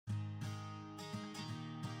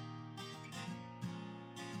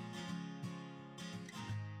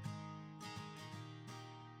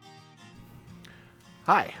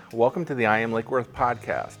Hi, welcome to the I Am Lake Worth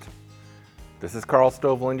podcast. This is Carl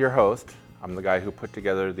Stoveland, your host. I'm the guy who put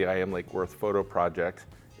together the I Am Lake Worth photo project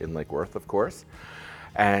in Lake Worth, of course.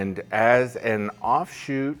 And as an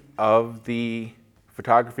offshoot of the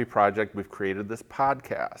photography project, we've created this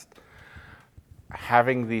podcast.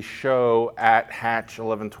 Having the show at Hatch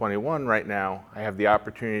 1121 right now, I have the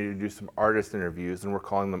opportunity to do some artist interviews, and we're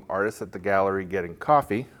calling them Artists at the Gallery Getting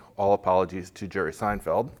Coffee. All apologies to Jerry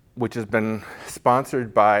Seinfeld, which has been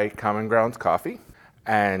sponsored by Common Grounds Coffee.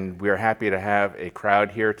 And we are happy to have a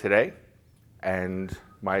crowd here today. And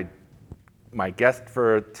my guest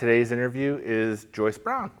for today's interview is Joyce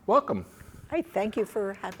Brown. Welcome. Hi, thank you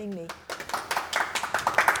for having me.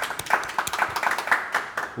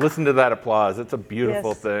 Listen to that applause. It's a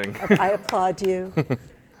beautiful Yes, thing. I applaud you.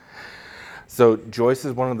 So Joyce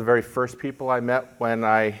is one of the very first people I met when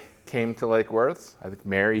I came to Lake Worth. I think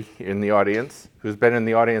Mary in the audience, who's been in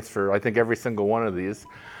the audience for I think every single one of these,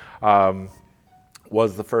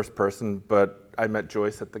 was the first person, but I met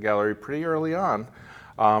Joyce at the gallery pretty early on.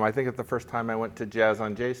 I think at the first time I went to Jazz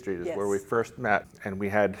on J Street is where we first met, and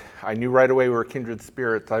I knew right away we were kindred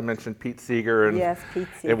spirits. I mentioned Pete Seeger, and Yes, Pete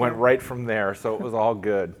Seeger. It went right from there, so it was all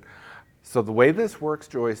good. So the way this works,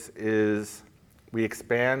 Joyce, is we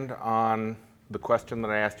expand on the question that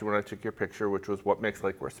I asked you when I took your picture, which was what makes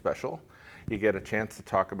Lake Worth special. You get a chance to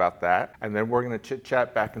talk about that, and then we're going to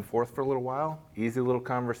chit-chat back and forth for a little while. Easy little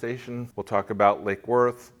conversation. We'll talk about Lake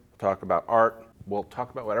Worth, we'll talk about art, we'll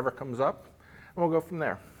talk about whatever comes up, and we'll go from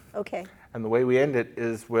there. Okay. And the way we end it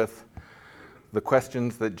is with the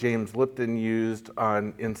questions that James Lipton used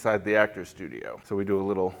on Inside the Actors Studio. So we do a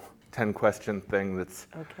little 10-question thing that's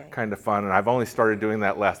kind of fun, and I've only started doing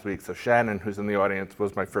that last week. So Shannon, who's in the audience,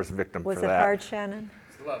 was my first victim for that. Was it hard, Shannon?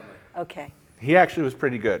 It's lovely. Okay. He actually was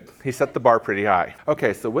pretty good. He set the bar pretty high.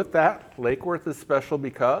 Okay, so with that, Lake Worth is special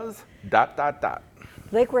because ...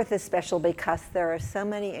 Lake Worth is special because there are so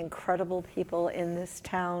many incredible people in this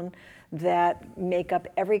town that make up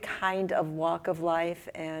every kind of walk of life,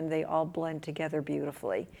 and they all blend together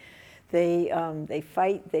beautifully. They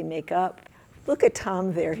fight, they make up. Look at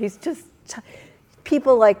Tom there. He's just,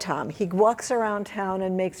 people like Tom. He walks around town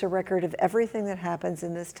and makes a record of everything that happens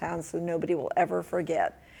in this town so nobody will ever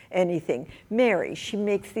forget anything. Mary, she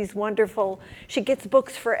makes these wonderful, she gets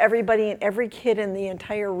books for everybody, and every kid in the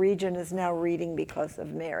entire region is now reading because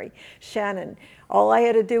of Mary. Shannon, all I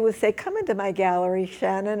had to do was say, come into my gallery,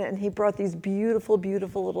 Shannon, and he brought these beautiful,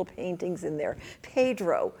 beautiful little paintings in there.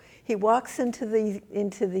 Pedro, he walks into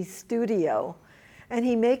the studio and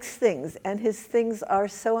he makes things, and his things are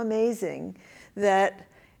so amazing that,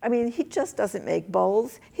 I mean, he just doesn't make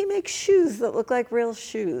bowls. He makes shoes that look like real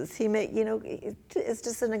shoes. It's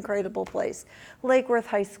just an incredible place. Lake Worth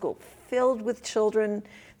High School, filled with children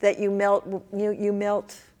that you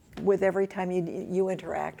melt with every time you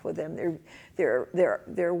interact with them.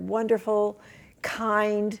 They're wonderful,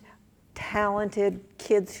 kind, talented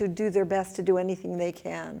kids who do their best to do anything they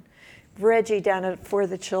can. Reggie down at For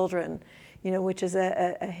the Children, which is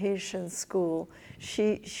a Haitian school.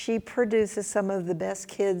 She produces some of the best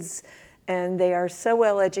kids, and they are so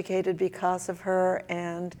well educated because of her,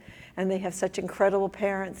 and they have such incredible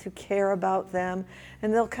parents who care about them,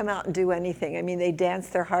 and they'll come out and do anything. I mean, they dance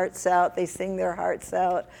their hearts out, they sing their hearts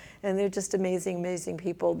out, and they're just amazing, amazing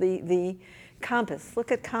people. The Compass,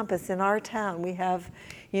 look at Compass in our town. We have,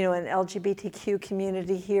 an LGBTQ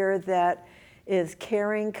community here that is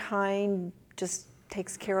caring, kind, just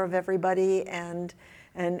takes care of everybody, and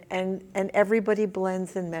everybody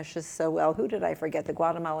blends and meshes so well. Who did I forget? The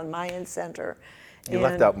Guatemalan Mayan Center. You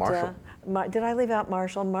left out Marshall. Did I leave out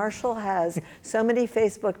Marshall? Marshall has so many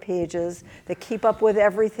Facebook pages that keep up with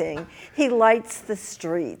everything. He lights the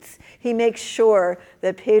streets. He makes sure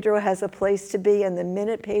that Pedro has a place to be, and the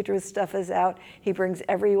minute Pedro's stuff is out, he brings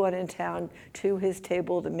everyone in town to his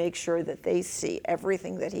table to make sure that they see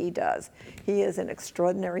everything that he does. He is an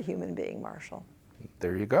extraordinary human being, Marshall.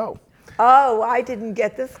 There you go. Oh, I didn't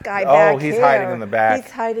get this guy back here. Oh, he's hiding in the back.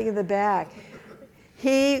 He's hiding in the back.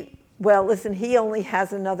 Well, listen, he only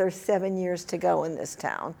has another 7 years to go in this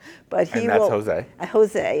town. But he and that's will, Jose.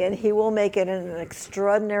 Jose, and he will make it an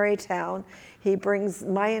extraordinary town. He brings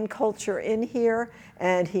Mayan culture in here,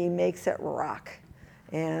 and he makes it rock.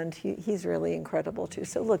 And he's really incredible, too.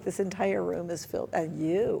 So look, this entire room is filled, and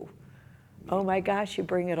you. Oh my gosh, you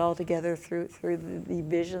bring it all together through the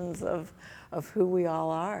visions of who we all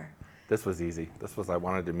are. This was easy. I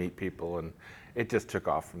wanted to meet people, and it just took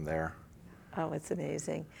off from there. Oh, it's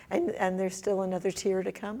amazing. And there's still another tier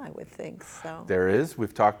to come, I would think. So There is.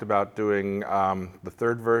 We've talked about doing, the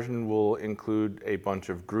third version will include a bunch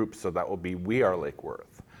of groups, so that will be We Are Lake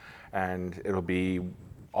Worth. And it'll be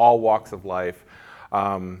all walks of life.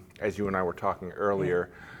 As you and I were talking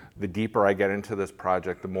earlier, the deeper I get into this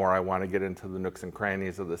project, the more I want to get into the nooks and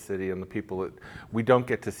crannies of the city and the people that we don't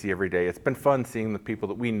get to see every day. It's been fun seeing the people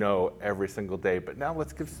that we know every single day, but now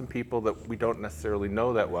let's give some people that we don't necessarily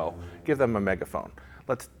know that well, give them a megaphone.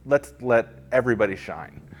 Let's let everybody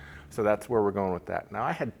shine. So that's where we're going with that. Now,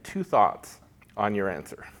 I had 2 thoughts on your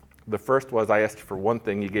answer. The first was I asked you for one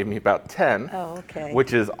thing, you gave me about 10,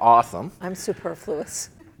 which is awesome. I'm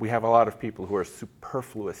superfluous. We have a lot of people who are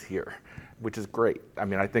superfluous here, which is great. I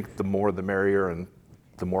mean, I think the more the merrier, and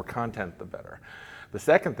the more content, the better. The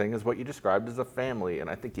second thing is what you described as a family, and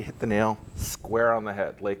I think you hit the nail square on the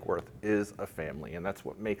head. Lake Worth is a family, and that's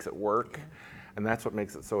what makes it work, and that's what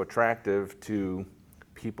makes it so attractive to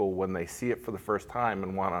people when they see it for the first time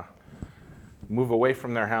and want to move away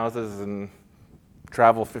from their houses and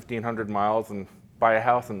travel 1,500 miles and buy a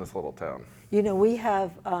house in this little town. You know, we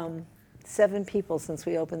have 7 people since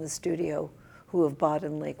we opened the studio who have bought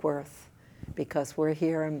in Lake Worth because we're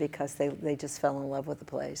here and because they just fell in love with the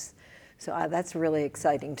place. So that's really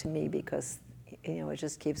exciting to me because, you know, it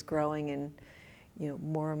just keeps growing, and, you know,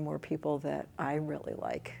 more and more people that I really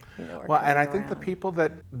like, you know, are well, and I coming think the around. people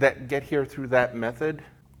that get here through that method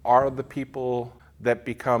are the people that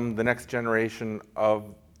become the next generation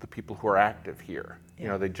of the people who are active here. You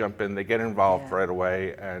know, they jump in, they get involved right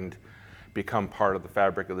away and become part of the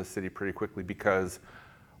fabric of the city pretty quickly because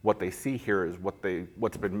what they see here is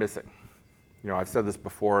what's been missing. You know, I've said this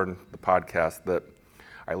before in the podcast that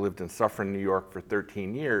I lived in Suffern, New York for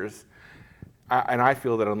 13 years, and I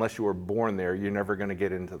feel that unless you were born there, you're never going to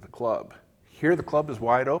get into the club. Here, the club is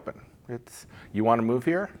wide open. It's, you want to move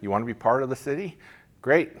here? You want to be part of the city?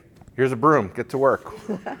 Great. Here's a broom. Get to work.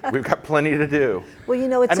 We've got plenty to do. Well, you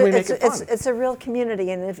know, it's it's a real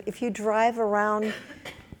community, and if you drive around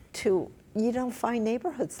you don't find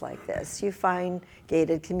neighborhoods like this. You find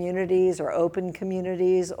gated communities or open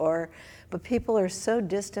communities, but people are so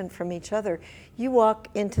distant from each other. You walk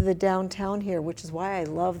into the downtown here, which is why I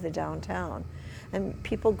love the downtown, and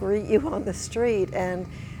people greet you on the street, and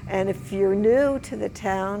if you're new to the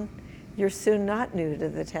town, you're soon not new to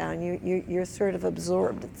the town. You're sort of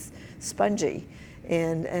absorbed. It's spongy,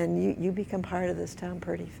 and you become part of this town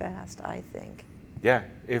pretty fast, I think. Yeah,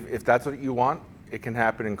 if that's what you want, it can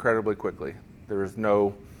happen incredibly quickly. There is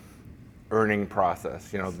no earning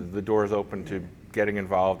process. You know, the door is open to getting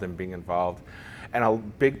involved and being involved. And a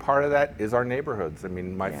big part of that is our neighborhoods. I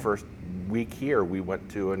mean, my first week here, we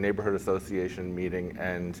went to a neighborhood association meeting,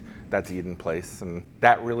 and that's Eden Place. And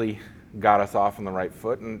that really got us off on the right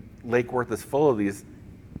foot. And Lake Worth is full of these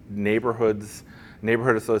neighborhood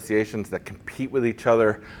associations that compete with each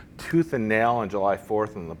other tooth and nail on July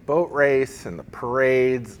 4th in the boat race and the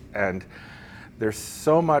parades. And there's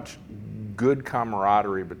so much good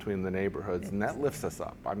camaraderie between the neighborhoods, and that lifts us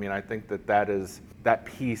up. I mean, I think that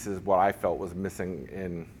piece is what I felt was missing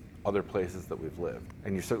in other places that we've lived.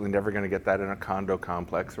 And you're certainly never going to get that in a condo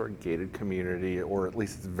complex or a gated community, or at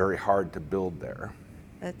least it's very hard to build there.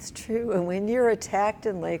 That's true. And when you're attacked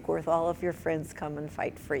in Lake Worth, all of your friends come and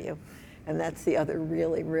fight for you. And that's the other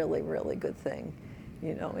really, really, really good thing.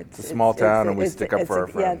 You know, it's a small town, and we stick up for our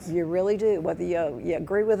friends. Yeah, you really do. Whether you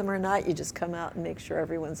agree with them or not, you just come out and make sure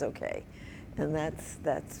everyone's okay. And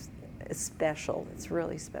that's special. It's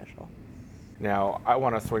really special. Now, I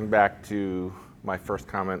want to swing back to my first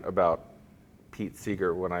comment about Pete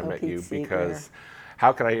Seeger when I met you, because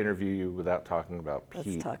how could I interview you without talking about Pete?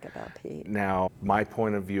 Let's talk about Pete. Now, my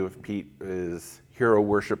point of view of Pete is hero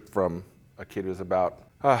worship from a kid who's about,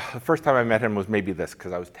 the first time I met him was maybe this,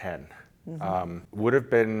 because I was 10. Would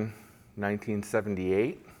have been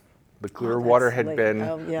 1978. The Clearwater had been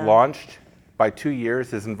launched by 2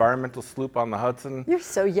 years. His environmental sloop on the Hudson. You're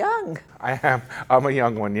so young. I am. I'm a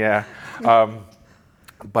young one, yeah.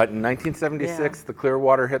 But in 1976, the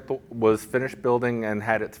Clearwater was finished building and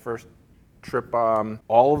had its first trip.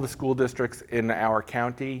 All of the school districts in our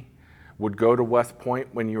county would go to West Point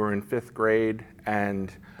when you were in 5th grade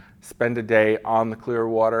and spend a day on the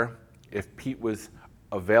Clearwater. If Pete was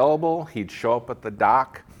available, he'd show up at the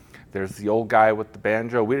dock. There's the old guy with the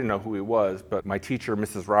banjo. We didn't know who he was, but my teacher,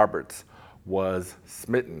 Mrs. Roberts, was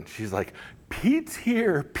smitten. She's like, Pete's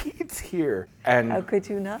here, Pete's here. And how could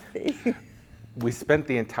you not be? We spent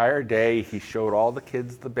the entire day. He showed all the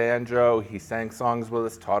kids the banjo. He sang songs with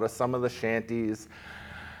us, taught us some of the shanties.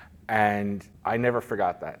 And I never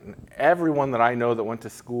forgot that. And everyone that I know that went to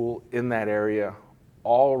school in that area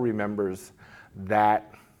all remembers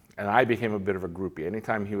that. And I became a bit of a groupie.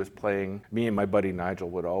 Anytime he was playing, me and my buddy Nigel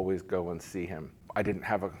would always go and see him. I didn't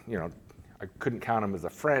have I couldn't count him as a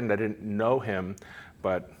friend. I didn't know him,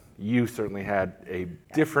 but you certainly had a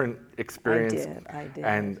different experience. I did.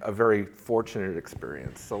 And a very fortunate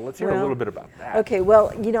experience. So let's hear a little bit about that. Okay,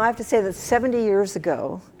 well, I have to say that 70 years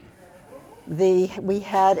ago, we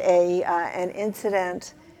had an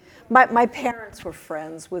incident. My parents were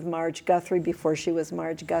friends with Marge Guthrie before she was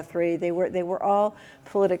Marge Guthrie. They were all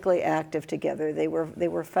politically active together. They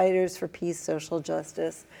were fighters for peace, social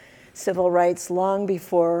justice, civil rights long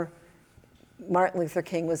before Martin Luther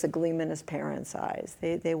King was a gleam in his parents' eyes.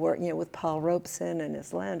 They were, with Paul Robeson and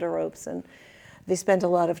Islanda Robeson. They spent a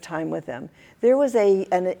lot of time with them. There was an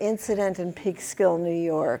incident in Peekskill, New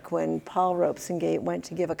York, when Paul Robeson went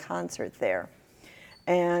to give a concert there.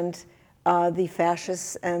 And the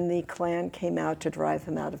fascists and the Klan came out to drive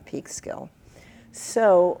him out of Peekskill.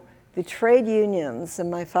 So the trade unions,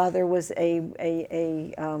 and my father was an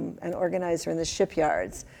organizer in the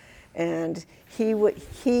shipyards, and he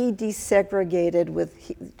desegregated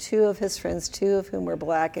with two of his friends, two of whom were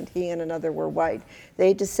black and he and another were white.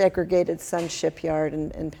 They desegregated Sun Shipyard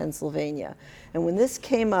in Pennsylvania. And when this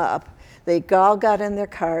came up, they all got in their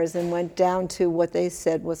cars and went down to what they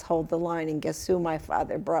said was Hold the Line. And guess who my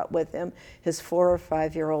father brought with him? His 4 or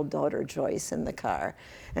 5-year-old daughter, Joyce, in the car.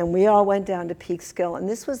 And we all went down to Peekskill. And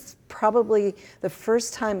this was probably the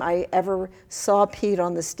first time I ever saw Pete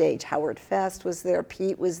on the stage. Howard Fast was there,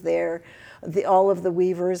 Pete was there, all of the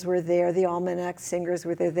Weavers were there, the Almanac Singers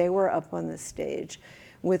were there. They were up on the stage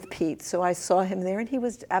with Pete. So I saw him there, and he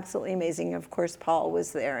was absolutely amazing. Of course, Paul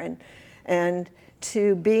was there. And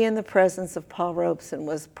to be in the presence of Paul Robeson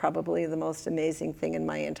was probably the most amazing thing in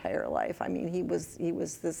my entire life. I mean, he was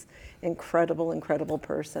this incredible, incredible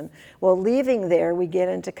person. Well, leaving there, we get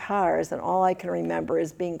into cars, and all I can remember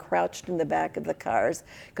is being crouched in the back of the cars,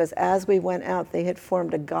 because as we went out, they had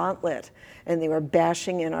formed a gauntlet, and they were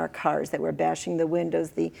bashing in our cars. They were bashing the windows.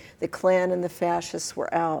 The Klan and the fascists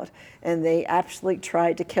were out, and they actually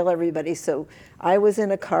tried to kill everybody. So I was in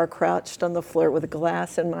a car crouched on the floor with a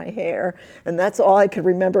glass in my hair, and that's all I could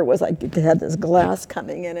remember was I had this glass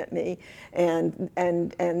coming in at me, and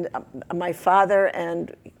my father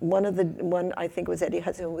and one I think was Eddie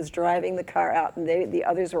Hudson was driving the car out, and the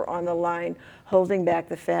others were on the line holding back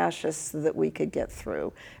the fascists so that we could get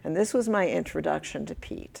through. And this was my introduction to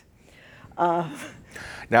Pete.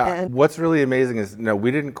 Now, what's really amazing is,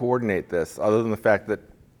 we didn't coordinate this, other than the fact that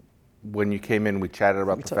when you came in, we chatted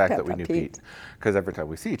about the fact that we knew Pete. Because every time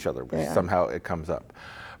we see each other, somehow it comes up.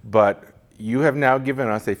 But you have now given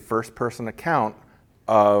us a first-person account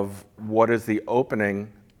of what is the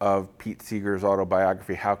opening of Pete Seeger's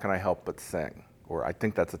autobiography, How Can I Help But Sing? Or I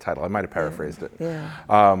think that's the title. I might have paraphrased it.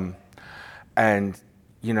 Yeah. And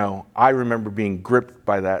I remember being gripped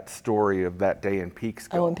by that story of that day in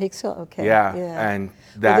Peekskill. Oh, in Peekskill? Okay. Yeah. And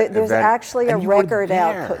that there's event, actually a record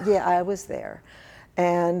out. Yeah, I was there.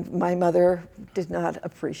 And my mother did not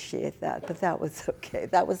appreciate that, but that was okay.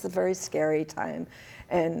 That was a very scary time.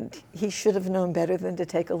 And he should have known better than to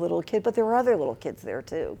take a little kid, but there were other little kids there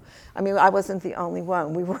too. I mean, I wasn't the only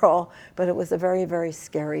one. We were all, but it was a very, very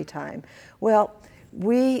scary time. Well,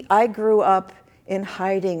 I grew up in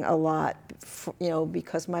hiding a lot,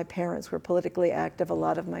 because my parents were politically active. A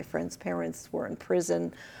lot of my friends' parents were in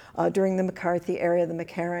prison during the McCarthy era, the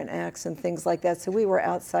McCarran Acts and things like that. So we were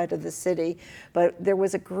outside of the city, but there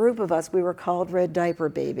was a group of us. We were called Red Diaper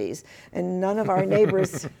Babies, and none of our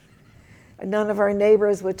neighbors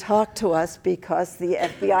would talk to us because the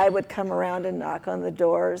FBI would come around and knock on the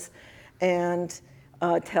doors and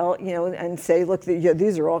tell, and say, look,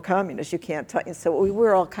 these are all communists, you can't talk. And so we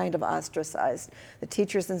were all kind of ostracized. The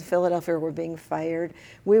teachers in Philadelphia were being fired.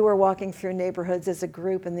 We were walking through neighborhoods as a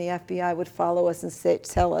group, and the FBI would follow us and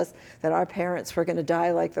tell us that our parents were going to die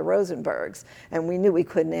like the Rosenbergs. And we knew we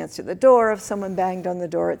couldn't answer the door if someone banged on the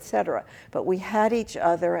door, etc. But we had each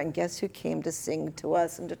other, and guess who came to sing to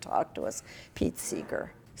us and to talk to us? Pete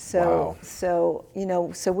Seeger. So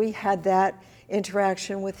we had that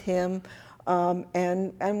interaction with him.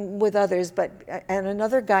 And with others, and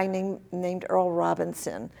another guy named Earl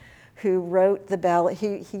Robinson, who wrote the ballad.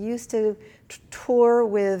 He used to tour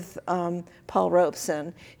with Paul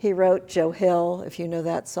Robeson. He wrote Joe Hill, if you know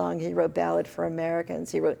that song. He wrote Ballad for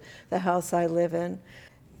Americans. He wrote The House I Live In.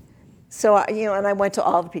 So and I went to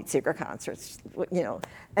all the Pete Seeger concerts,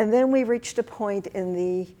 and then we reached a point in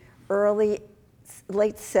the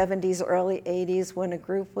late 70s, early 80s, when a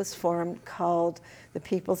group was formed called the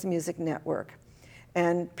People's Music Network.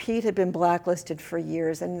 And Pete had been blacklisted for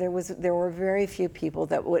years, and there were very few people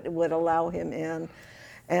that would allow him in.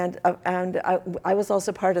 And I was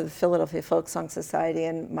also part of the Philadelphia Folk Song Society,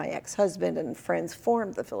 and my ex-husband and friends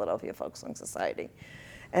formed the Philadelphia Folk Song Society.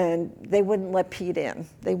 And they wouldn't let Pete in.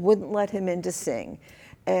 They wouldn't let him in to sing.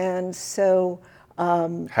 And so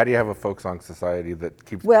How do you have a folk song society that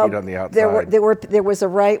keeps Well, Pete on the outside? there was a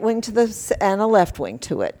right wing to this and a left wing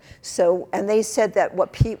to it. So, and they said that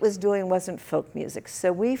what Pete was doing wasn't folk music.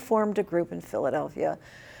 So we formed a group in Philadelphia.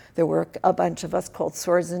 There were a bunch of us called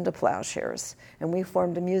Swords into Plowshares, and we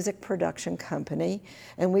formed a music production company,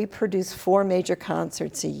 and we produced 4 major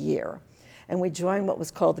concerts a year. And we joined what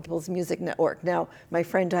was called the People's Music Network. Now, my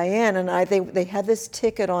friend Diane and I, they had this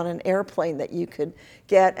ticket on an airplane that you could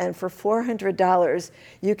get, and for $400,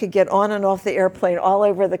 you could get on and off the airplane all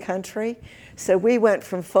over the country. So we went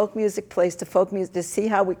from folk music place to folk music to see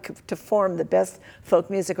how we could to form the best folk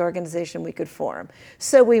music organization we could form.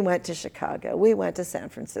 So we went to Chicago, we went to San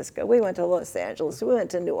Francisco, we went to Los Angeles, we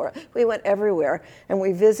went to New Orleans, we went everywhere, and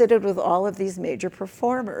we visited with all of these major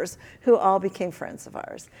performers who all became friends of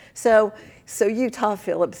ours. So Utah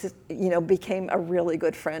Phillips, became a really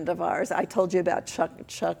good friend of ours. I told you about Chuck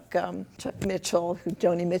Mitchell, who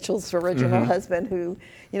Joni Mitchell's original husband, who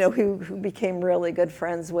became really good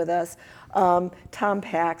friends with us. Tom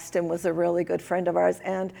Paxton was a really good friend of ours,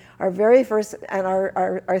 and our very first, and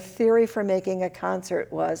our theory for making a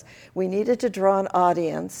concert was we needed to draw an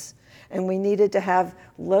audience, and we needed to have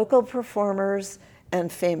local performers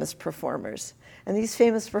and famous performers. And these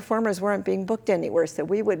famous performers weren't being booked anywhere, so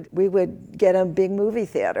we would get a big movie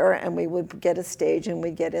theater, and we would get a stage, and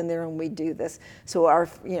we'd get in there and we'd do this. So our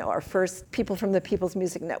first people from the People's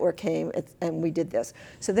Music Network came, and we did this.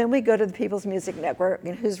 So then we go to the People's Music Network,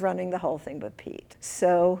 and who's running the whole thing but Pete?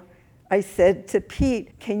 So I said to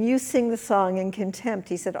Pete, "Can you sing the song In Contempt?"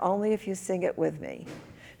 He said, "Only if you sing it with me."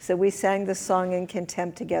 So we sang the song In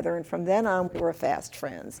Contempt together, and from then on, we were fast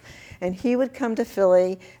friends. And he would come to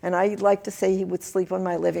Philly, and I like to say he would sleep on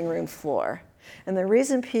my living room floor. And the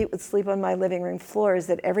reason Pete would sleep on my living room floor is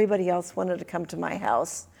that everybody else wanted to come to my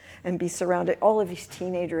house and be surrounded, all of these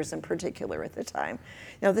teenagers in particular at the time.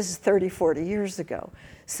 Now, this is 30, 40 years ago.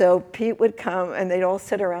 So Pete would come, and they'd all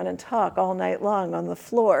sit around and talk all night long on the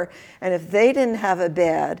floor. And if they didn't have a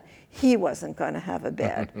bed, he wasn't going to have a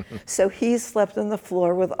bed. So he slept on the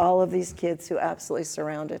floor with all of these kids who absolutely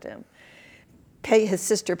surrounded him. His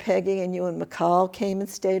sister Peggy and Ewan McCall came and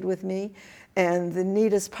stayed with me. And the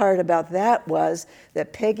neatest part about that was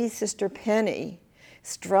that Peggy's sister Penny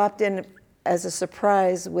dropped in as a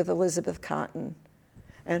surprise with Elizabeth Cotten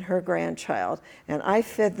and her grandchild. And I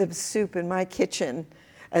fed them soup in my kitchen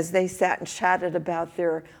as they sat and chatted about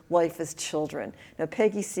their life as children. Now,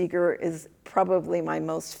 Peggy Seeger is probably my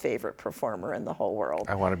most favorite performer in the whole world.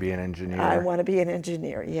 I want to be an engineer. I want to be an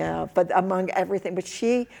engineer, yeah. But among everything, but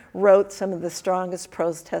she wrote some of the strongest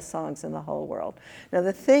protest songs in the whole world. Now,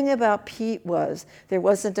 the thing about Pete was there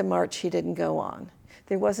wasn't a march he didn't go on.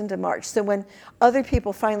 There wasn't a march. So when other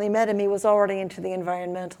people finally met him, he was already into the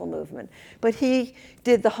environmental movement. But he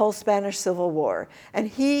did the whole Spanish Civil War.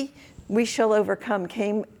 And We Shall Overcome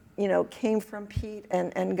came from Pete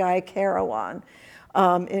and Guy Carawan.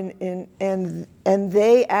 And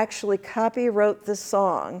they actually copywrote the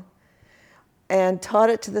song and taught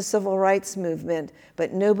it to the civil rights movement,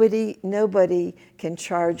 but nobody can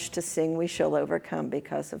charge to sing We Shall Overcome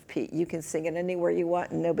because of Pete. You can sing it anywhere you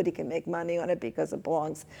want, and nobody can make money on it because it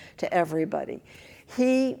belongs to everybody.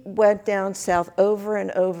 He went down south over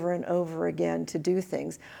and over and over again to do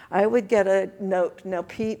things. I would get a note. Now,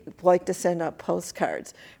 Pete liked to send out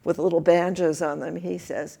postcards with little banjos on them, he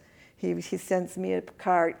says. He sends me a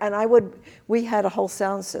card, and we had a whole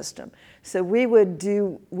sound system. So we would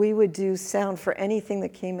do sound for anything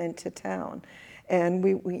that came into town, and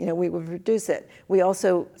we would produce it. We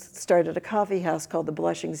also started a coffee house called the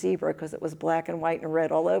Blushing Zebra because it was black and white and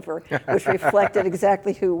red all over, which reflected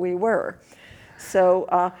exactly who we were.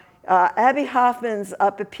 So Abby Hoffman's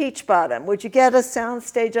up at Peach Bottom. Would you get a sound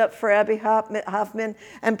stage up for Abby Hoffman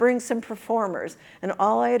and bring some performers? And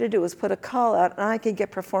all I had to do was put a call out, and I could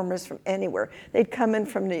get performers from anywhere. They'd come in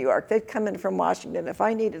from New York. They'd come in from Washington. If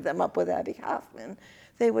I needed them up with Abby Hoffman,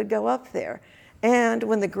 they would go up there. And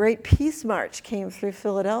when the Great Peace March came through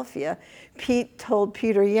Philadelphia, Pete told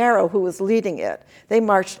Peter Yarrow, who was leading it, they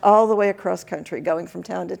marched all the way across country, going from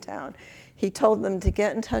town to town. He told them to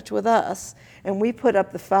get in touch with us, and we put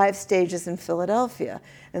up the 5 stages in Philadelphia.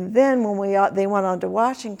 And then when they went on to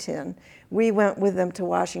Washington, we went with them to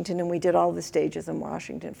Washington, and we did all the stages in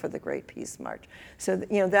Washington for the Great Peace March. So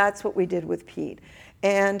that's what we did with Pete.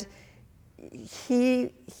 And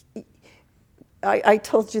I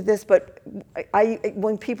told you this, but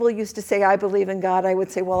when people used to say, I believe in God, I would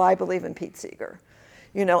say, well, I believe in Pete Seeger.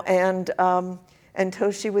 And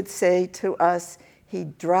Toshi would say to us, he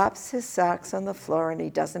drops his socks on the floor and he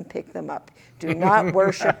doesn't pick them up. Do not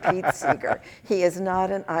worship Pete Seeger. He is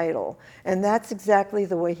not an idol. And that's exactly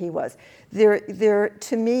the way he was.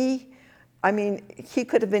 To me, I mean, he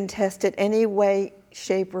could have been tested any way,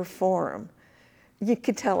 shape, or form. You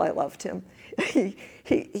could tell I loved him.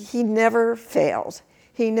 He never failed.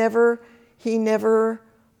 He never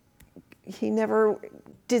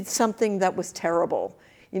did something that was terrible.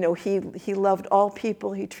 You know, he loved all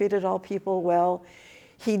people. He treated all people well.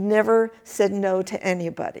 He never said no to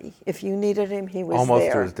anybody. If you needed him, he was Almost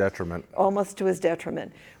there. to his detriment. Almost to his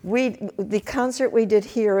detriment. The concert we did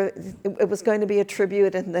here, it was going to be a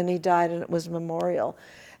tribute, and then he died, and it was a memorial.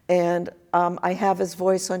 And I have his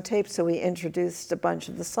voice on tape, so we introduced a bunch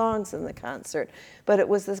of the songs in the concert. But it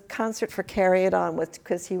was a concert for Carry It On,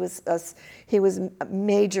 because he was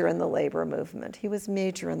major in the labor movement. He was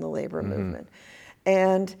major in the labor movement.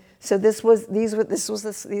 And so these were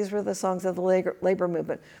the songs of the labor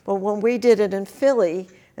movement. But when we did it in Philly,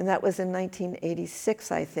 and that was in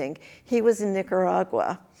 1986, I think, he was in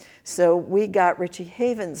Nicaragua. So we got Richie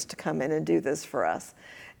Havens to come in and do this for us.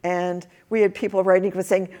 And we had people writing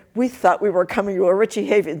saying, we thought we were coming to a Richie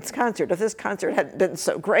Havens concert. If this concert hadn't been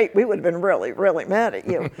so great, we would have been really, really mad at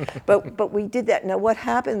you. But we did that. Now what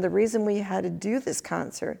happened, the reason we had to do this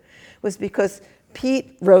concert was because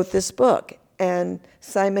Pete wrote this book, and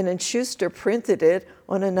Simon & Schuster printed it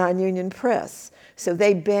on a non-union press. So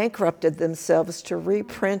they bankrupted themselves to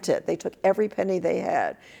reprint it. They took every penny they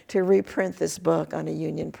had to reprint this book on a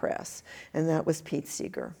union press. And that was Pete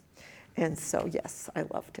Seeger. And so, yes, I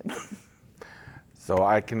loved him. So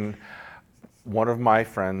one of my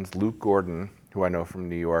friends, Luke Gordon, who I know from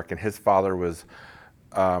New York, and his father was,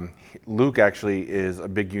 Luke actually is a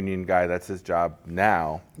big union guy. That's his job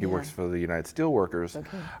now. He works for the United Steelworkers.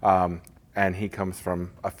 Okay. And he comes from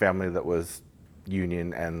a family that was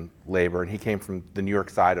union and labor, and he came from the New York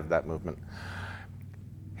side of that movement.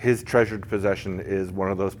 His treasured possession is one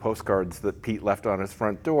of those postcards that Pete left on his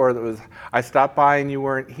front door that was, I stopped by and you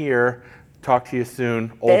weren't here, talk to you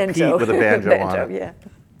soon, old banjo. Pete with a banjo on it. Yeah.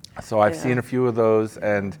 So I've seen a few of those,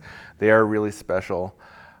 and they are really special.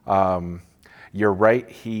 You're right,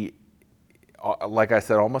 he, like I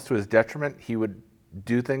said, almost to his detriment, he would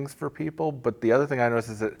do things for people, but the other thing I noticed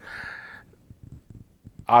is that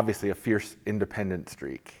obviously a fierce independent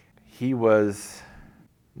streak. He was,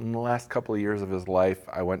 in the last couple of years of his life,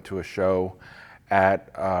 I went to a show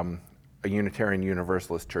at a Unitarian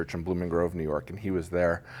Universalist church in Blooming Grove, New York, and he was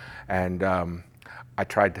there. And I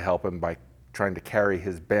tried to help him by trying to carry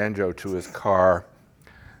his banjo to his car.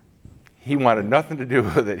 He wanted nothing to do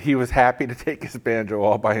with it. He was happy to take his banjo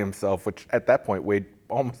all by himself, which at that point weighed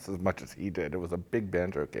almost as much as he did. It was a big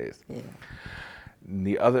banjo case. Yeah.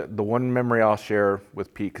 The one memory I'll share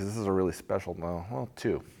with Pete, because this is a really special,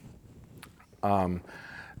 two.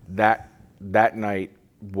 That night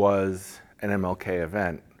was an MLK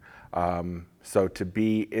event. So to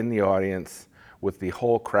be in the audience with the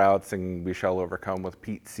whole crowd singing We Shall Overcome with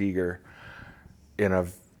Pete Seeger in a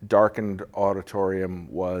darkened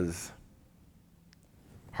auditorium was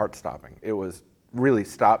heart-stopping. It was really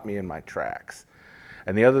stopped me in my tracks.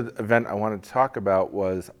 And the other event I wanted to talk about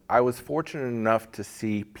was I was fortunate enough to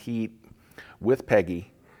see Pete with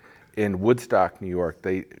Peggy in Woodstock, New York.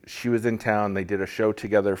 She was in town. They did a show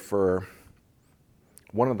together for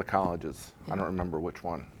one of the colleges. I don't remember which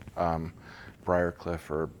one, Briarcliff,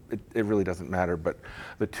 or it really doesn't matter. But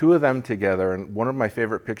the two of them together, and one of my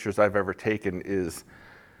favorite pictures I've ever taken is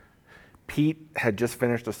Pete had just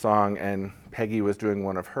finished a song and Peggy was doing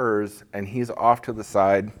one of hers, and he's off to the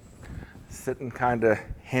side, sitting kind of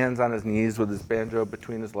hands on his knees with his banjo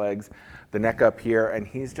between his legs, the neck up here, and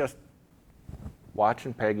he's just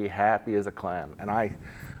watching Peggy happy as a clam. And I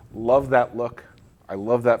love that look. I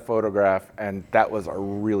love that photograph, and that was a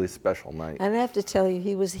really special night. And I have to tell you,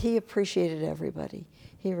 he appreciated everybody.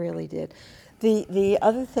 He really did. The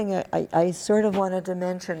other thing I sort of wanted to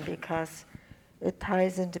mention, because it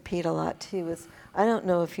ties into Pete a lot too, is I don't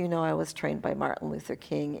know if you know, I was trained by Martin Luther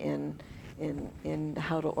King in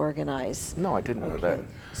how to organize. No, I didn't know that.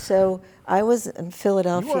 So I was in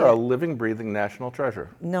Philadelphia. You are a living, breathing national treasure.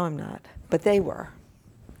 No, I'm not. But they were.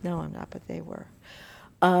 No, I'm not, but they were.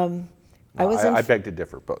 I beg to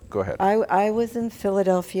differ, but go ahead. I was in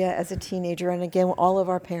Philadelphia as a teenager, and again, all of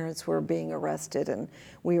our parents were being arrested, and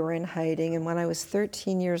we were in hiding. And when I was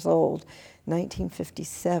 13 years old,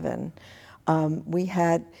 1957, we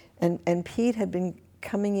had, and Pete had been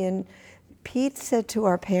coming in. Pete said to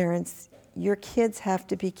our parents, your kids have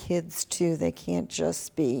to be kids too. They can't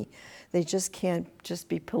just be, they just can't just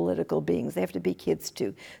be political beings. They have to be kids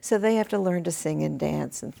too. So they have to learn to sing and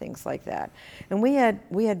dance and things like that. And we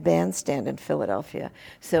had Bandstand in Philadelphia.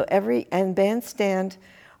 So Bandstand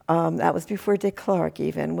That was before Dick Clark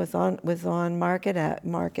even was on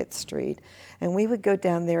Market Street, and we would go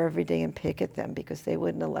down there every day and picket them because they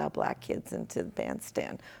wouldn't allow black kids into the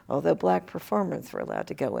bandstand, although black performers were allowed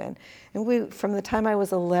to go in. And from the time I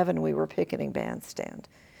was 11, we were picketing bandstand.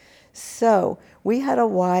 So we had a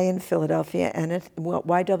Y in Philadelphia and a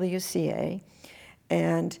YWCA,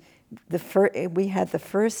 and we had the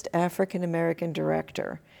first African American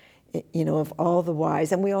director, of all the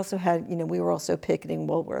Ys. And we also had, we were also picketing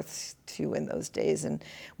Woolworths too in those days. And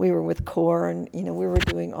we were with CORE, and, we were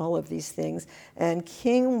doing all of these things. And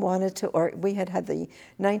King wanted to, we had the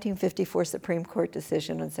 1954 Supreme Court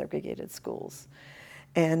decision on segregated schools.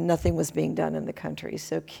 And nothing was being done in the country.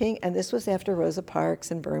 So King, and this was after Rosa Parks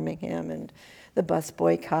and Birmingham and the bus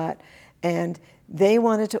boycott. And they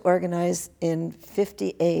wanted to organize in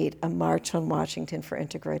 '58 a march on Washington for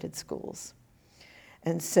integrated schools.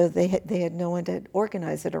 And so they had no one to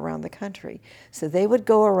organize it around the country. So they would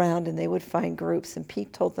go around and they would find groups, and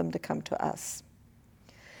Pete told them to come to us.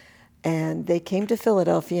 And they came to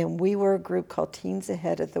Philadelphia, and we were a group called Teens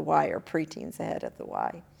Ahead at the Y, or Preteens Ahead at the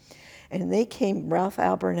Y. And they came, Ralph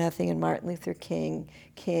Abernathy and Martin Luther King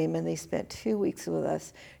came, and they spent 2 weeks with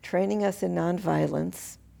us, training us in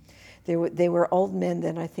nonviolence. They were old men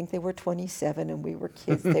then. I think they were 27, and we were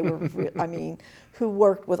kids. They were, who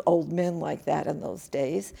worked with old men like that in those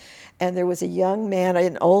days? And there was a young man,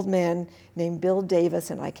 an old man named Bill Davis,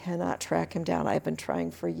 and I cannot track him down. I've been trying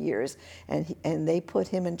for years, and they put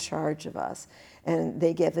him in charge of us, and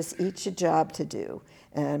they gave us each a job to do.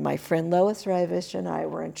 And my friend Lois Ravish and I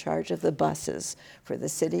were in charge of the buses for the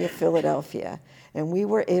city of Philadelphia, and we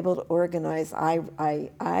were able to organize. I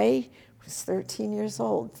was 13 years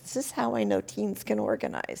old. This is how I know teens can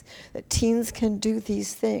organize, that teens can do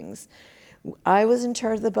these things. I was in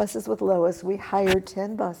charge of the buses with Lois. We hired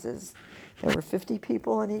 10 buses. There were 50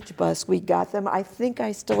 people on each bus. We got them. I think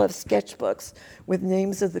I still have sketchbooks with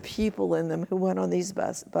names of the people in them who went on these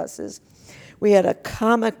buses. We had a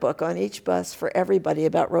comic book on each bus for everybody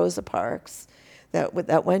about Rosa Parks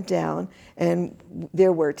that went down, and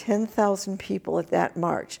there were 10,000 people at that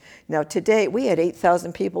march. Now today, we had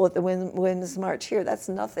 8,000 people at the Women's March here. That's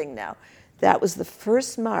nothing now. That was the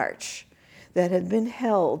first march that had been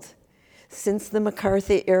held since the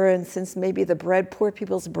McCarthy era and since maybe the Poor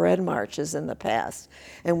People's Bread marches in the past.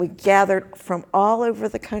 And we gathered from all over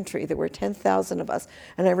the country. There were 10,000 of us.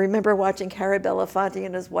 And I remember watching Harry Belafonte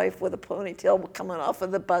and his wife with a ponytail coming off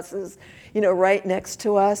of the buses, right next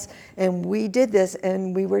to us. And we did this,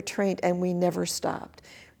 and we were trained, and we never stopped.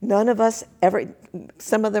 None of us ever,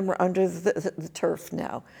 some of them are under the turf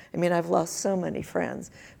now. I've lost so many friends,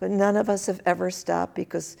 but none of us have ever stopped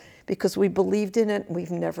because we believed in it, and we've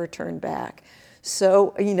never turned back.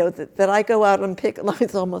 So, that I go out on picket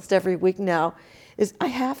lines almost every week now is I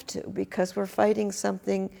have to, because we're fighting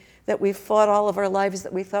something that we've fought all of our lives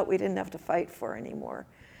that we thought we didn't have to fight for anymore.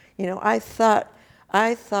 I thought,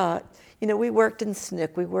 we worked in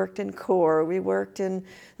SNCC, we worked in CORE, we worked in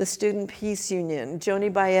the Student Peace Union.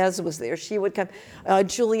 Joni Baez was there. She would come.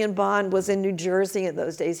 Julian Bond was in New Jersey in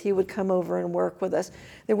those days. He would come over and work with us.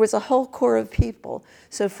 There was a whole core of people.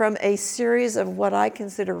 So from a series of what I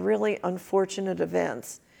consider really unfortunate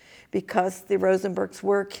events, because the Rosenbergs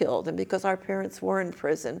were killed and because our parents were in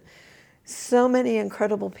prison, so many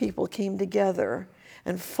incredible people came together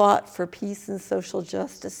and fought for peace and social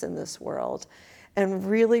justice in this world, and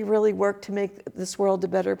really, really worked to make this world a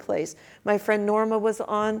better place. My friend Norma was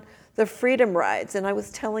on the Freedom Rides, and I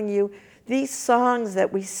was telling you, these songs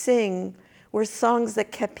that we sing were songs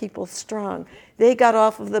that kept people strong. They got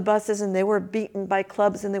off of the buses and they were beaten by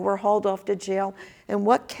clubs and they were hauled off to jail. And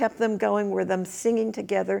what kept them going were them singing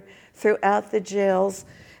together throughout the jails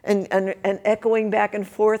and echoing back and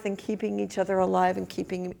forth and keeping each other alive and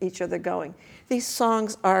keeping each other going. These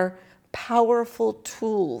songs are powerful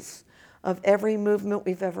tools of every movement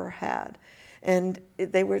we've ever had. And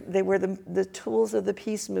they were the tools of the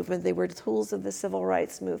peace movement. They were tools of the civil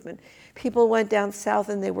rights movement. People went down south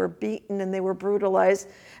and they were beaten and they were brutalized.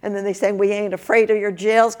 And then they sang, "We ain't afraid of your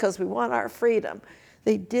jails because we want our freedom."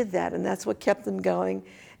 They did that, and that's what kept them going.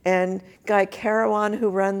 And Guy Carawan, who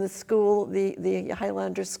ran the school, the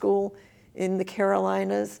Highlander School in the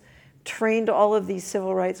Carolinas, trained all of these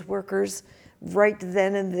civil rights workers right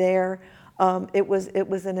then and there. It was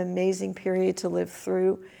an amazing period to live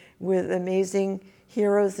through, with amazing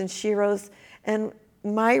heroes and sheroes. And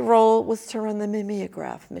my role was to run the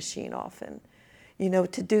mimeograph machine often,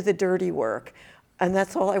 to do the dirty work. And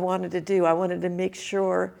that's all I wanted to do. I wanted to make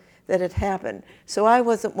sure that it happened. So I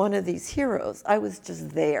wasn't one of these heroes. I was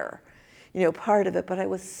just there, part of it. But I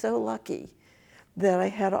was so lucky that I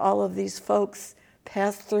had all of these folks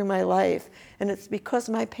passed through my life, and it's because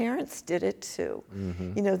my parents did it too.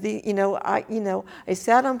 I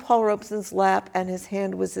sat on Paul Robeson's lap, and his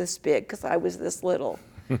hand was this big because I was this little.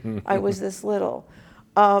 I was this little.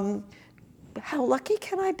 How lucky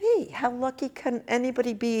can I be? How lucky can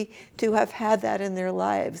anybody be to have had that in their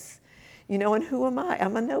lives? And who am I?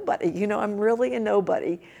 I'm a nobody. I'm really a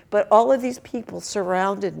nobody. But all of these people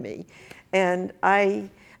surrounded me, and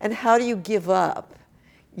how do you give up?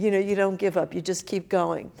 You don't give up. You just keep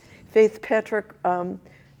going. Faith Petrick,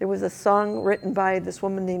 there was a song written by this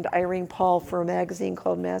woman named Irene Paul for a magazine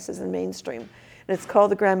called Masses and Mainstream. And it's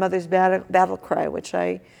called The Grandmother's Battle Cry, which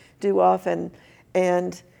I do often.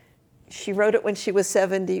 And she wrote it when she was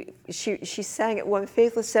 70. She sang it when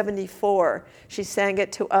Faith was 74. She sang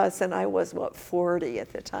it to us, and I was, 40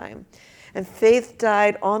 at the time. And Faith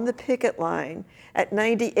died on the picket line at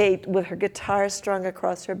 98 with her guitar strung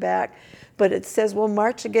across her back. But it says, "We'll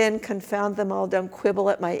march again, confound them all, don't quibble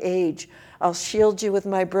at my age. I'll shield you with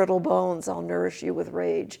my brittle bones, I'll nourish you with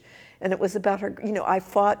rage." And it was about her, I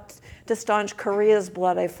fought to staunch Korea's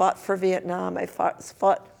blood. I fought for Vietnam. I fought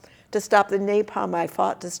to stop the napalm. I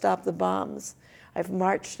fought to stop the bombs. I've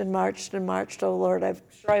marched and marched and marched, oh Lord, I'm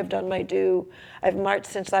sure I've done my due. I've marched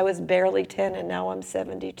since I was barely 10, and now I'm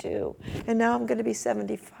 72. And now I'm going to be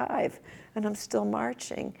 75, and I'm still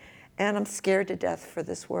marching. And I'm scared to death for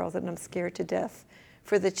this world, and I'm scared to death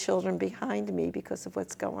for the children behind me because of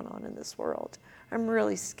what's going on in this world. I'm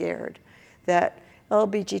really scared that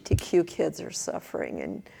LGBTQ kids are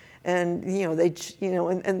suffering, and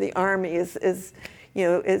the army is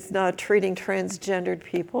not treating transgendered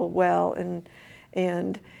people well,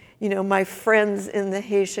 and my friends in the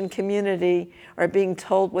Haitian community are being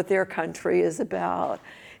told what their country is about.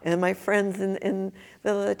 And my friends in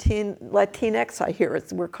the Latinx, I hear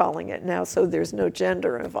we're calling it now, so there's no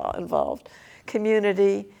gender involved.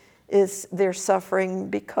 Community they're suffering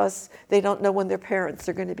because they don't know when their parents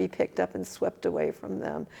are going to be picked up and swept away from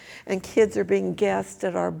them. And kids are being gassed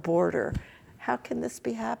at our border. How can this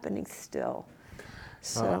be happening still?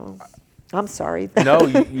 So, I'm sorry. No,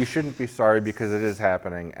 you shouldn't be sorry, because it is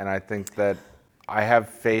happening. And I think that I have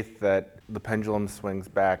faith that the pendulum swings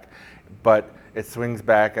back, but it swings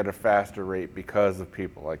back at a faster rate because of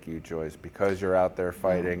people like you, Joyce, because you're out there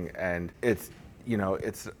fighting, and it's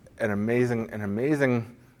an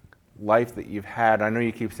amazing life that you've had. I know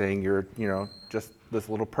you keep saying you're, just this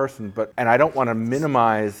little person, and I don't want to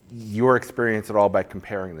minimize your experience at all by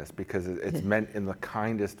comparing this, because it's meant in the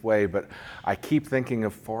kindest way, but I keep thinking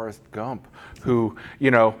of Forrest Gump, who,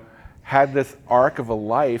 had this arc of a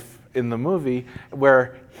life in the movie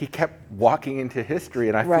where he kept walking into history,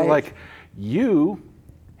 and I feel like you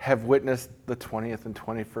have witnessed the 20th and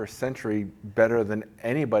 21st century better than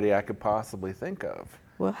anybody I could possibly think of.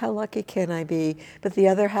 Well, how lucky can I be? But the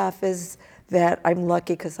other half is that I'm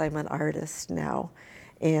lucky because I'm an artist now.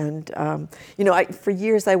 And, for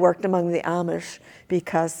years I worked among the Amish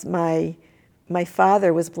because my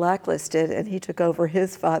father was blacklisted, and he took over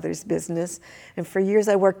his father's business. And for years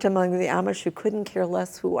I worked among the Amish who couldn't care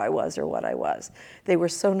less who I was or what I was. They were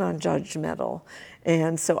so non-judgmental.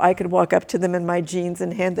 And so I could walk up to them in my jeans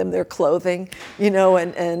and hand them their clothing,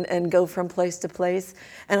 and go from place to place.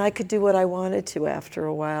 And I could do what I wanted to after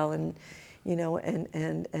a while, and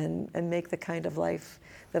make the kind of life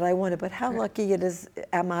that I wanted. But how lucky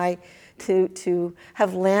am I to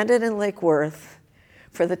have landed in Lake Worth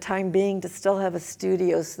for the time being, to still have a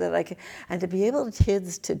studio so that I can, and to be able to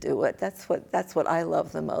kids to do it. That's what I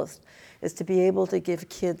love the most, is to be able to give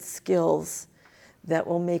kids skills that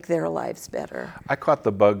will make their lives better. I caught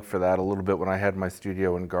the bug for that a little bit when I had my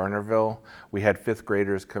studio in Garnerville. We had fifth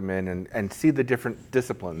graders come in and see the different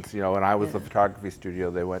disciplines, and I was the photography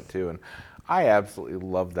studio they went to, and I absolutely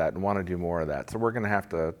love that and want to do more of that. So we're going to have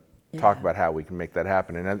to talk about how we can make that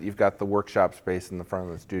happen. And you've got the workshop space in the front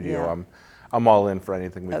of the studio. Yeah. I'm all in for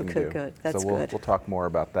anything we can do. Good. That's so we'll good. We'll talk more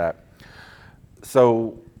about that.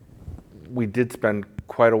 So we did spend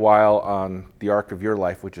quite a while on the arc of your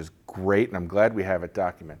life, which is great, and I'm glad we have it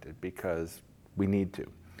documented, because we need to.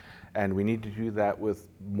 And we need to do that with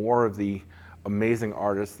more of the amazing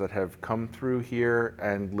artists that have come through here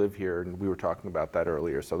and live here, and we were talking about that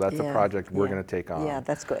earlier. So that's a project we're going to take on. Yeah,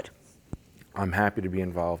 that's good. I'm happy to be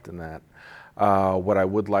involved in that. What I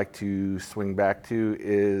would like to swing back to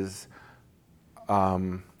is a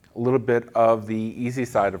little bit of the easy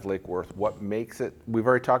side of Lake Worth. What makes it, we've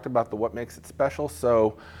already talked about what makes it special,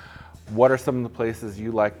 so what are some of the places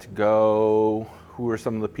you like to go? Who are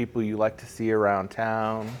some of the people you like to see around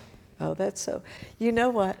town? Oh, that's so. You know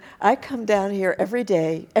what? I come down here every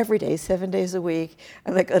day, 7 days a week,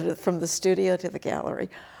 and I go from the studio to the gallery.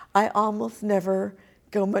 I almost never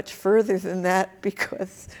go much further than that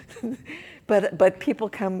because, but people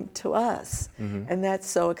come to us, and that's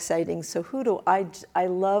so exciting. So I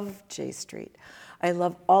love J Street. I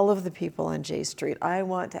love all of the people on J Street. I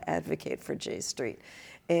want to advocate for J Street.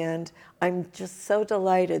 And I'm just so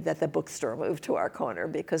delighted that the bookstore moved to our corner,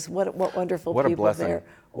 because what wonderful What a people blessing. there.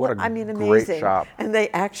 What a great amazing shop. And they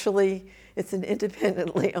actually, it's an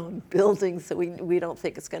independently owned building, so we don't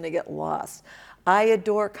think it's going to get lost. I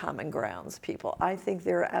adore Common Grounds people. I think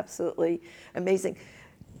they're absolutely amazing.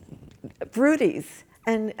 Rudy's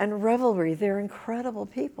and Revelry, they're incredible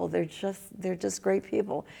people. They're just great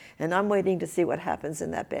people. And I'm waiting to see what happens in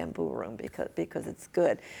that bamboo room because it's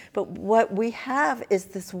good. But what we have is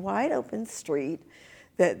this wide open street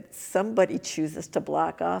that somebody chooses to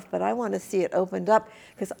block off, but I want to see it opened up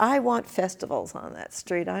because I want festivals on that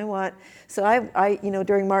street. So I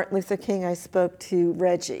during Martin Luther King, I spoke to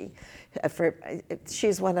Reggie.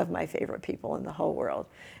 She's one of my favorite people in the whole world.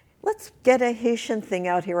 Let's get a Haitian thing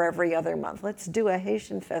out here every other month. Let's do a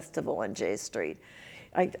Haitian festival on J Street.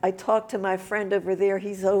 I talked to my friend over there.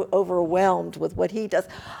 He's overwhelmed with what he does.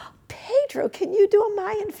 Pedro, can you do a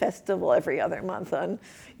Mayan festival every other month? Come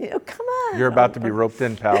on. You're about to be roped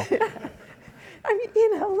in, pal. I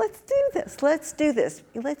mean, let's do this. Let's do this.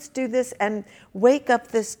 Let's do this and wake up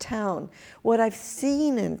this town. What I've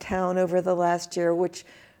seen in town over the last year, which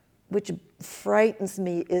frightens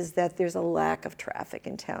me, is that there's a lack of traffic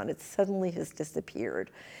in town. It suddenly has disappeared.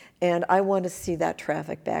 And I want to see that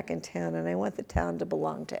traffic back in town, and I want the town to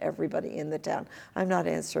belong to everybody in the town. I'm not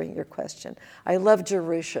answering your question. I love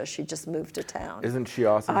Jerusha. She just moved to town. Isn't she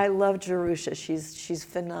awesome? I love Jerusha. She's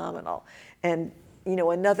phenomenal. And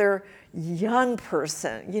another young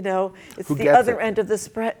person, it's Who the gets other it. end of the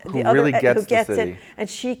spread. Who really gets who gets the city. it, and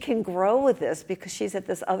she can grow with this because she's at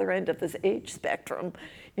this other end of this age spectrum,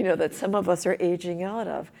 that some of us are aging out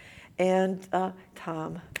of. And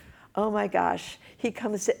Tom, oh my gosh, he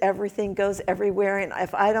comes to everything, goes everywhere, and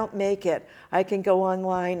if I don't make it, I can go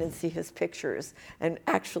online and see his pictures and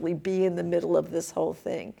actually be in the middle of this whole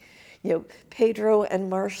thing. Pedro and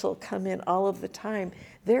Marshall come in all of the time.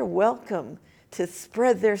 They're welcome to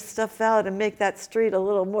spread their stuff out and make that street a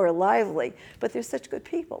little more lively. But they're such good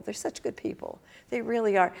people. They're such good people. They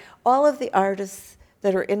really are. All of the artists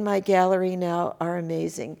that are in my gallery now are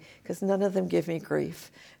amazing because none of them give me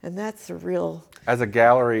grief. And that's a real... As a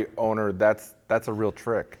gallery owner, that's a real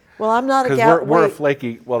trick. Well, I'm not a Because gallery... we're a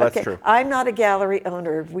flaky... Well, that's okay, true. I'm not a gallery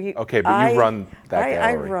owner. Okay, but you run that gallery.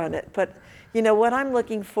 I run it. But, what I'm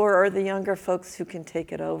looking for are the younger folks who can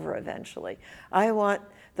take it over eventually. I want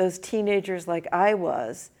those teenagers like I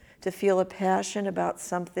was to feel a passion about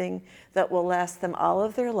something that will last them all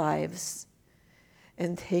of their lives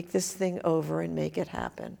and take this thing over and make it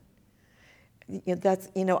happen.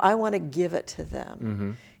 I want to give it to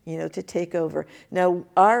them, to take over. Now,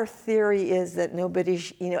 our theory is that nobody,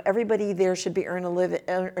 everybody there should be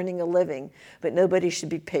earning a living, but nobody should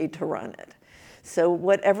be paid to run it. So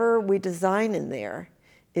whatever we design in there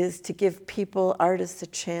is to give artists a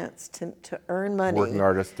chance to earn money. Working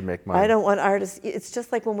artists to make money. I don't want artists, it's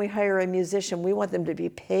just like when we hire a musician, we want them to be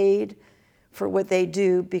paid for what they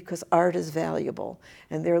do because art is valuable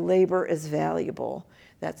and their labor is valuable.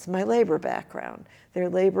 That's my labor background. Their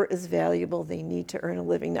labor is valuable. They need to earn a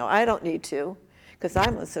living. Now, I don't need to because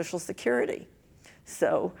I'm on Social Security.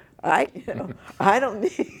 So I don't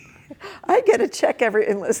need... I get a check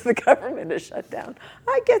unless the government is shut down.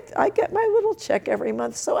 I get my little check every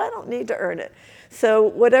month, so I don't need to earn it. So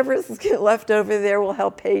whatever is left over there will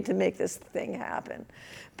help pay to make this thing happen.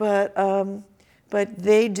 But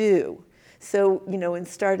they do. So, in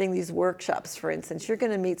starting these workshops, for instance, you're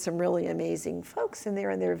going to meet some really amazing folks in there,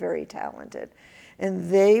 and they're very talented. And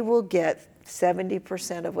they will get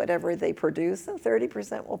 70% of whatever they produce, and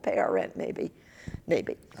 30% will pay our rent, maybe.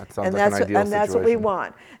 That sounds like an ideal And that's what we situation.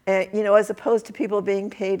 want. And, as opposed to people being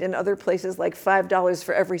paid in other places like $5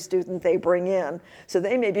 for every student they bring in. So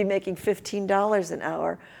they may be making $15 an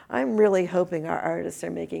hour. I'm really hoping our artists are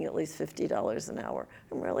making at least $50 an hour.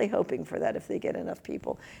 I'm really hoping for that if they get enough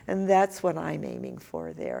people. And that's what I'm aiming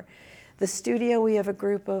for there. The studio, we have a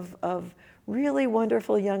group of really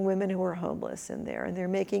wonderful young women who are homeless in there, and they're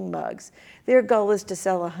making mugs. Their goal is to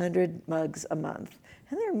sell 100 mugs a month,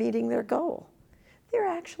 and they're meeting their goal. They're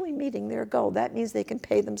actually meeting their goal. That means they can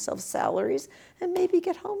pay themselves salaries and maybe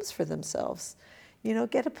get homes for themselves.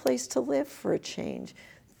 Get a place to live for a change.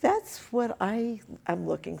 That's what I am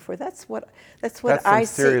looking for. That's what I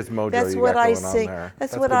see. Serious mojo That's you what got I going on see. there.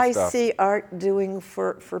 That's That's what good I stuff. see art doing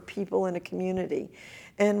for people in a community.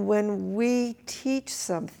 And when we teach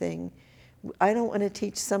something, I don't want to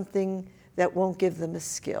teach something that won't give them a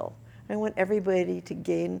skill. I want everybody to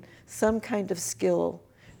gain some kind of skill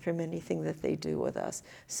from anything that they do with us,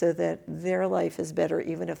 so that their life is better,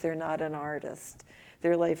 even if they're not an artist.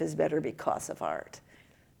 Their life is better because of art.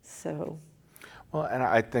 So. Well, and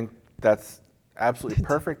I think that's absolutely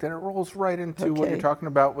perfect, and it rolls right into what you're Okay. talking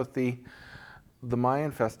about with the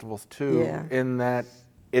Mayan festivals too, Yeah. in that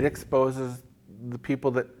it exposes the people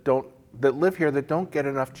that live here that don't get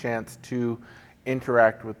enough chance to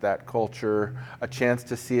interact with that culture, a chance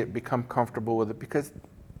to see it, become comfortable with it, because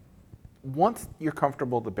once you're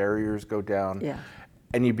comfortable, the barriers go down, Yeah.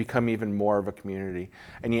 and you become even more of a community.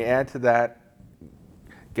 And you add to that,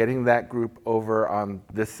 getting that group over on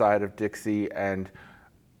this side of Dixie and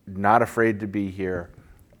not afraid to be here,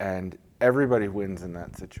 and everybody wins in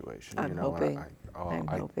that situation. I'm hoping. I'm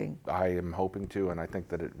hoping. I am hoping too, and I think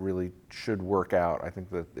that it really should work out. I think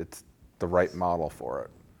that it's the right model for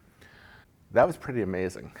it. That was pretty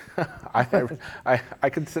amazing. I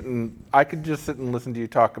could just sit and listen to you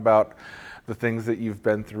talk about the things that you've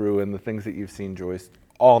been through and the things that you've seen, Joyce,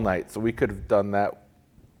 all night. So we could have done that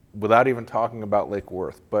without even talking about Lake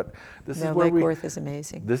Worth. But this is where Lake Worth is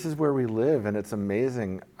amazing. This is where we live, and it's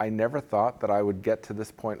amazing. I never thought that I would get to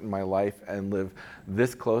this point in my life and live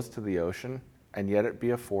this close to the ocean, and yet it be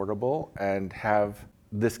affordable and have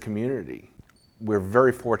this community. We're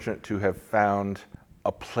very fortunate to have found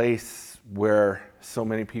a place where so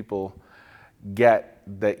many people get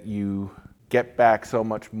that you get back so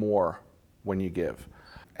much more when you give.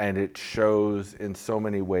 And it shows in so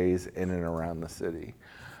many ways in and around the city.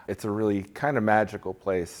 It's a really kind of magical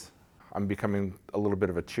place. I'm becoming a little bit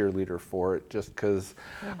of a cheerleader for it just because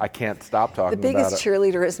I can't stop talking about it. The biggest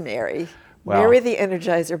cheerleader is Mary. Wow. Mary the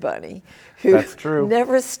Energizer Bunny, who That's true.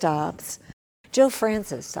 never stops. Joe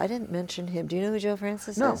Francis, I didn't mention him. Do you know who Joe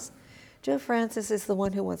Francis No. is? Joe Francis is the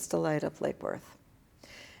one who wants to light up Lake Worth.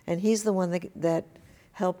 And he's the one that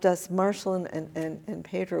helped us. Marshall and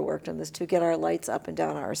Pedro worked on this to get our lights up and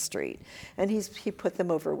down our street. And he put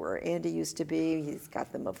them over where Andy used to be. He's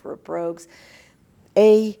got them over at Brogues.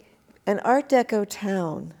 An Art Deco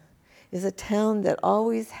town is a town that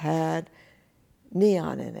always had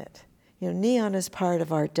neon in it. You know, neon is part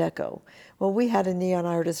of Art Deco. Well, we had a neon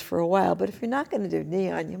artist for a while, but if you're not going to do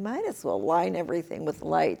neon, you might as well line everything with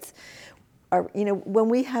lights. When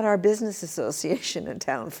we had our business association in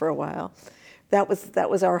town for a while, that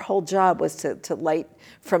was our whole job, was to light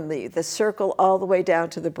from the circle all the way down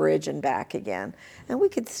to the bridge and back again. And we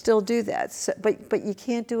could still do that, but you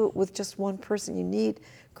can't do it with just one person. You need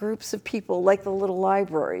groups of people, like the little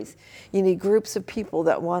libraries. You need groups of people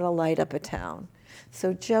that want to light up a town.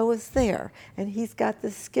 So Joe is there, and he's got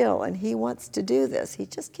the skill, and he wants to do this. He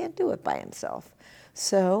just can't do it by himself.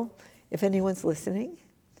 So if anyone's listening,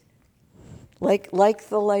 like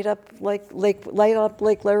the Light Up Lake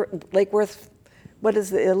Worth, what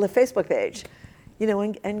is the Facebook page,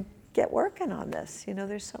 and get working on this.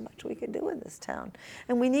 There's so much we can do in this town,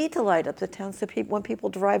 and we need to light up the town so when people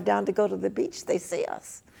drive down to go to the beach, they see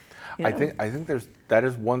us. I think that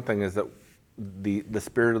is one thing, is that the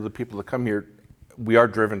spirit of the people that come here, we are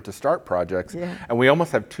driven to start projects, Yeah. and we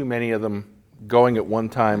almost have too many of them going at one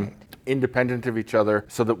time, Right. independent of each other,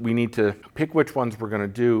 so that we need to pick which ones we're going to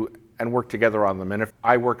do and work together on them. And if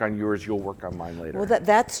I work on yours, you'll work on mine later. Well,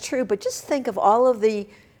 that's true, but just think of all of the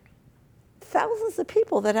thousands of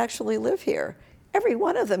people that actually live here. Every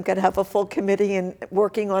one of them could have a full committee and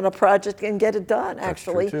working on a project and get it done,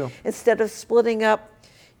 actually, true, too. instead of splitting up,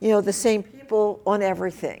 the same people on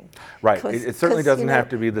everything. Right. It certainly doesn't have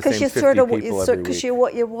to be the same 50 people every Because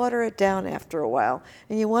week. you water it down after a while,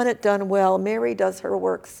 and you want it done well. Mary does her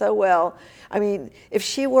work so well. I mean, if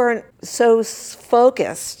she weren't so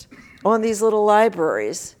focused on these little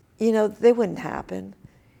libraries, they wouldn't happen.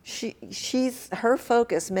 Her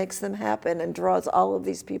focus makes them happen and draws all of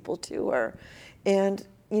these people to her. And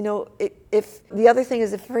if the other thing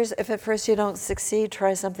is, if at first you don't succeed,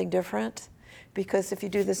 try something different. Because if you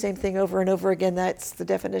do the same thing over and over again, that's the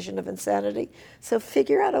definition of insanity. So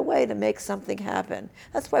figure out a way to make something happen.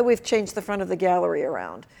 That's why we've changed the front of the gallery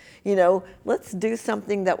around. Let's do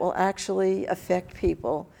something that will actually affect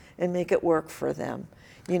people and make it work for them.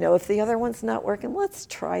 If the other one's not working, let's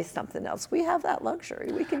try something else. We have that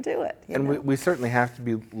luxury. We can do it. And we certainly have to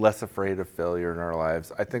be less afraid of failure in our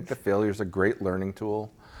lives. I think that failure is a great learning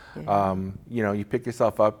tool. Yeah. You pick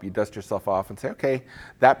yourself up, you dust yourself off and say, okay,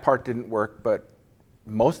 that part didn't work, but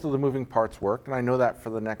most of the moving parts worked, and I know that for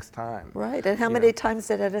the next time. Right, and how many times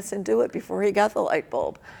did Edison do it before he got the light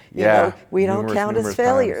bulb? Yeah, We don't count his numerous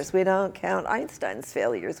failures. times. We don't count Einstein's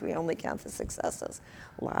failures. We only count the successes.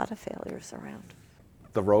 A lot of failures around.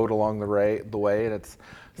 The road along the way, and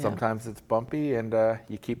sometimes it's bumpy, and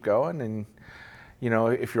you keep going, and you know,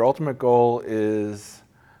 if your ultimate goal is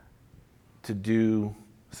to do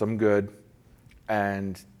some good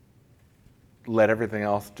and let everything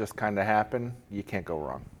else just kind of happen, you can't go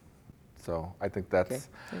wrong. So I think that's,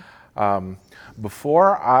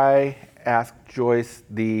 before I ask Joyce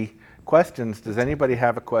the questions, does anybody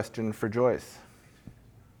have a question for Joyce?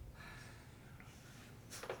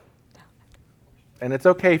 And it's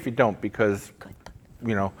okay if you don't, because,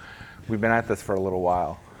 you know, we've been at this for a little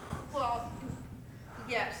while. Well,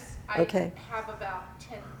 yes, Okay. I have about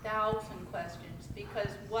 10,000 questions, because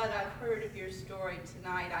what I've heard of your story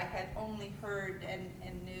tonight, I had only heard and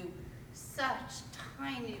knew such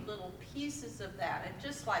tiny little pieces of that. And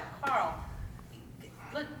just like Carl,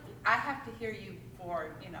 look, I have to hear you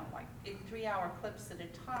for, you know, like in 3-hour clips at a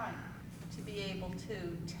time to be able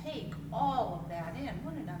to take all of that in.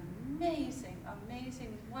 What an amazing,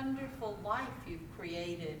 amazing, wonderful life you've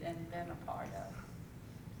created and been a part of.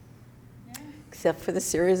 Yeah. Except for the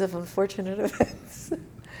series of unfortunate events.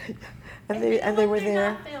 and they were they're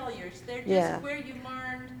there. not failures. They're just Yeah. where you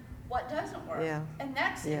learned what doesn't work. Yeah. And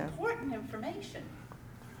that's Yeah. important information.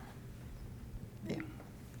 Yeah.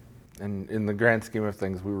 And in the grand scheme of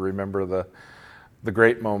things, we remember the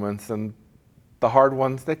great moments, and the hard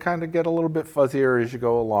ones, they kind of get a little bit fuzzier as you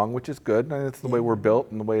go along, which is good, and it's the way we're built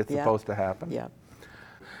and the way it's Yeah. supposed to happen. Yeah.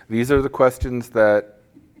 These are the questions that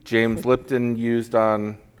James Lipton used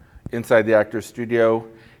on Inside the Actors Studio.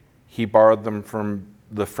 He borrowed them from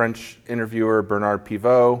the French interviewer Bernard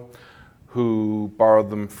Pivot, who borrowed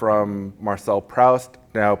them from Marcel Proust.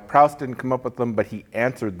 Now, Proust didn't come up with them, but he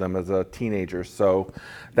answered them as a teenager, so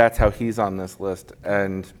that's how he's on this list.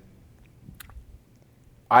 And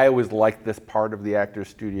I always liked this part of the Actors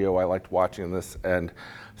Studio. I liked watching this, and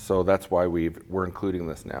so that's why we're including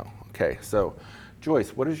this now. Okay, so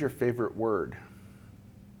Joyce, what is your favorite word?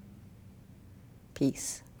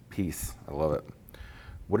 Peace. Peace. I love it.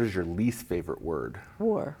 What is your least favorite word?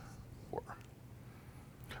 War. War.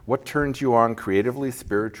 What turns you on creatively,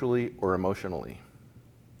 spiritually, or emotionally?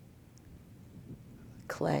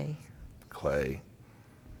 Clay. Clay.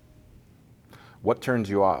 What turns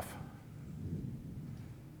you off?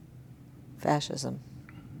 Fascism.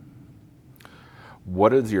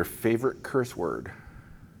 What is your favorite curse word?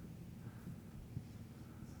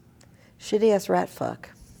 Shitty ass rat fuck.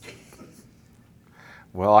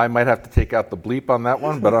 Well, I might have to take out the bleep on that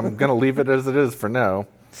one, but I'm going to leave it as it is for now.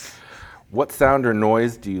 What sound or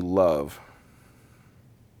noise do you love?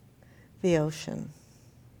 The ocean.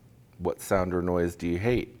 What sound or noise do you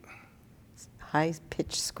hate? High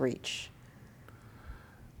pitched screech.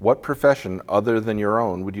 What profession other than your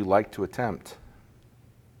own would you like to attempt?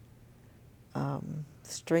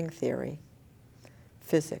 String theory.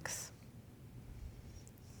 Physics.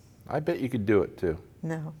 I bet you could do it too.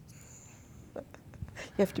 No.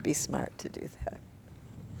 You have to be smart to do that.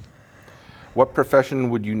 What profession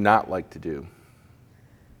would you not like to do?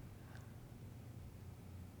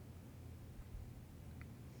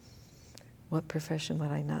 What profession would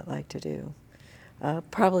I not like to do?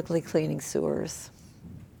 Probably cleaning sewers.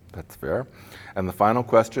 That's fair. And the final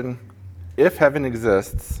question, if heaven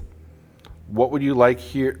exists, what would you like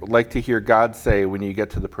to hear God say when you get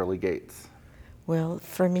to the pearly gates? Well,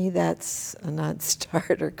 for me, that's a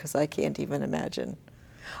non-starter because I can't even imagine.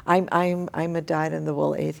 I'm a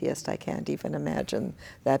dyed-in-the-wool atheist. I can't even imagine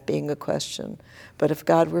that being a question. But if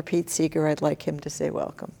God were Pete Seeger, I'd like him to say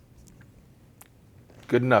welcome.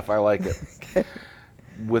 Good enough. I like it. Okay.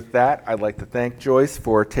 With that, I'd like to thank Joyce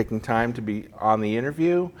for taking time to be on the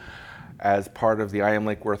interview. As part of the I Am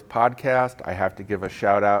Lake Worth podcast, I have to give a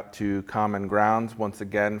shout out to Common Grounds once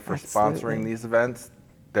again for Absolutely. sponsoring these events.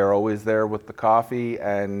 They're always there with the coffee,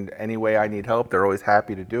 and any way I need help, they're always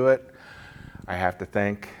happy to do it. I have to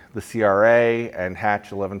thank the CRA and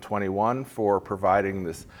Hatch 1121 for providing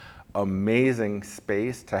this amazing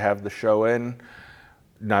space to have the show in.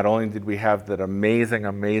 Not only did we have that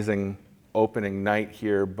amazing opening night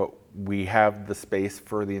here, but we have the space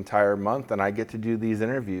for the entire month, and I get to do these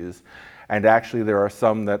interviews. And actually, there are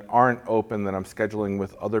some that aren't open that I'm scheduling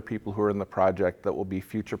with other people who are in the project that will be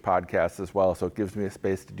future podcasts as well. So it gives me a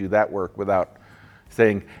space to do that work without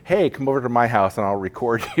saying, hey, come over to my house and I'll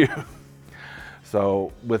record you.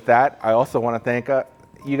 So with that, I also want to thank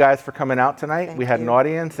you guys for coming out tonight. Thank we had an you.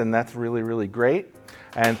 audience, and that's really great.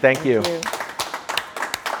 And thank you. Thank you.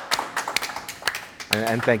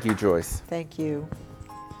 And thank you, Joyce. Thank you.